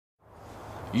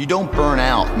You don't burn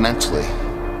out mentally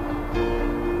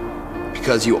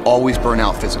because you always burn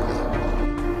out physically.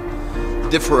 The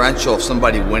differential of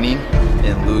somebody winning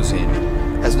and losing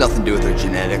has nothing to do with their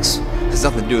genetics, has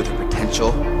nothing to do with their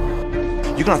potential.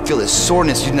 You're gonna feel this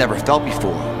soreness you've never felt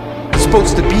before. It's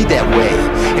supposed to be that way.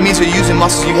 It means you're using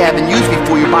muscles you haven't used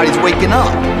before, your body's waking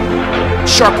up.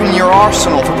 Sharpening your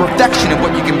arsenal for perfection of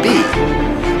what you can be.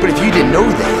 But if you didn't know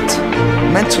that,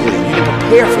 mentally, you didn't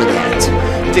prepare for that.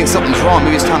 You think something's wrong,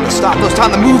 maybe it's time to stop. No, it's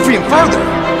time to move even further.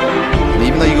 And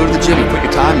even though you go to the gym, you put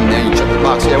your time in there, you check the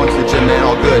box, yeah, I went to the gym, man,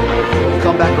 all good. You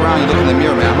come back around, you look in the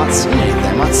mirror, man, I'm not seeing anything,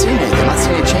 I'm not seeing anything, I'm not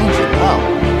seeing it changing. No.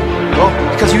 Well,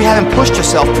 because you haven't pushed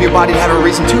yourself for your body to have a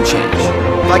reason to change.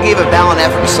 If I gave a valiant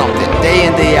effort to something, day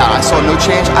in, day out, I saw no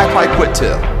change, I'd probably quit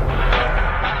too.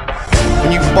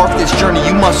 When you embark this journey,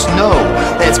 you must know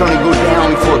that it's going to go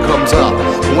down before it comes up.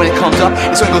 But when it comes up,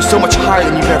 it's going to go so much higher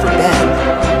than you've ever been.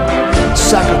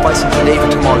 Sacrificing today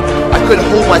for tomorrow. I couldn't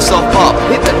hold myself up,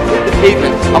 hit the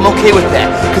pavement. I'm okay with that,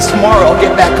 because tomorrow I'll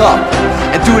get back up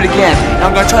and do it again. And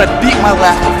I'm going to try to beat my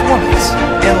last performance.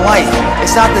 In life,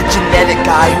 it's not the genetic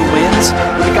guy who wins,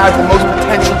 or the guy with the most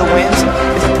potential that wins.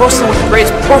 It's the person with the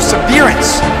greatest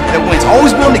perseverance that wins.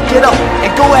 Always willing to get up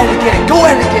and go at it again, and go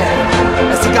at it again.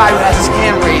 That's the guy who has his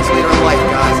hand raised later in life,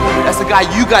 guys. That's the guy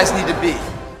you guys need to be.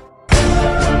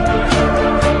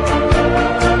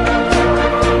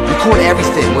 Record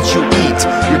everything, what you eat,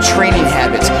 your training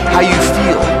habits, how you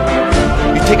feel.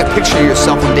 You take a picture of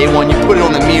yourself on day one, you put it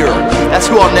on the mirror. That's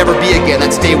who I'll never be again,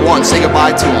 that's day one, say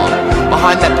goodbye to him.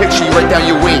 Behind that picture, you write down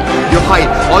your weight, your height,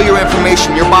 all your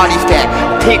information, your body fat,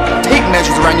 tape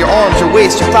measures around your arms, your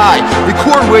waist, your thigh.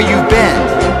 Record where you've been.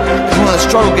 Because when the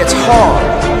struggle gets hard,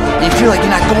 and you feel like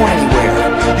you're not going anywhere,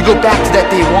 you go back to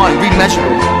that day one, re-measure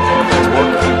it. It's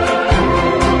working.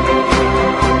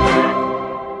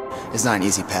 It's not an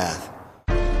easy path.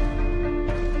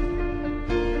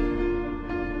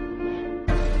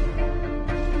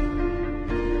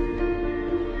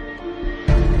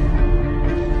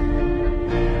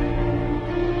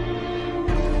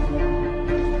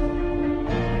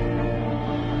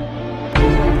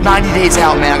 "90 days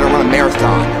out, man, I'm gonna run a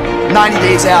marathon. 90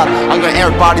 days out, I'm gonna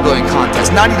enter a bodybuilding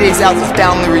contest. 90 days out, the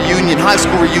family reunion, high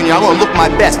school reunion, I'm gonna look my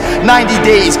best. 90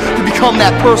 days to become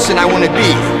that person I wanna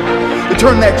be. To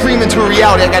turn that dream into a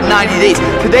reality, I got 90 days.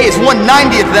 Today is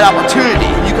 1/90th of that opportunity.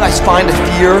 You guys find a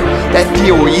fear, that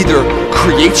fear will either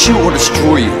create you or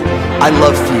destroy you. I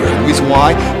love fear. The reason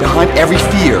why? Behind every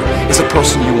fear is a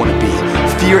person you wanna be.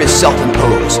 Fear is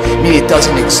self-imposed, meaning it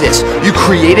doesn't exist. You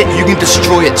create it, you can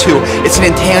destroy it too. It's an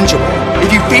intangible.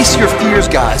 If you face your fears,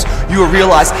 guys, you will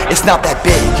realize it's not that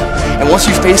big. And once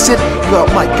you face it, you go,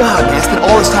 oh my God, man, I spent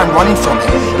all this time running from it.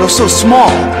 It was so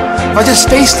small. If I just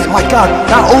faced it, my God,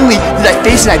 not only did I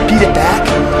face it, I beat it back.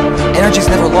 Energy's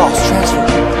never lost, transferred.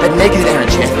 That negative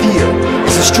energy, that fear,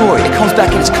 is destroyed. It comes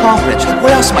back in its confidence.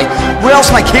 Like, what else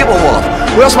am I capable of?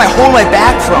 What else am I holding my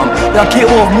back from that I'm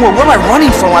capable of more? What am I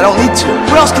running from I don't need to?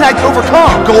 What else can I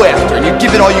overcome? Go after, and you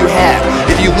give it all you have.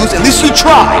 If you lose, at least you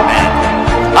tried, man.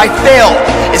 I failed.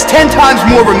 It's 10 times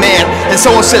more of a man than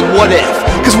someone said, what if?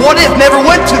 Because what if never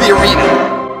went to the arena.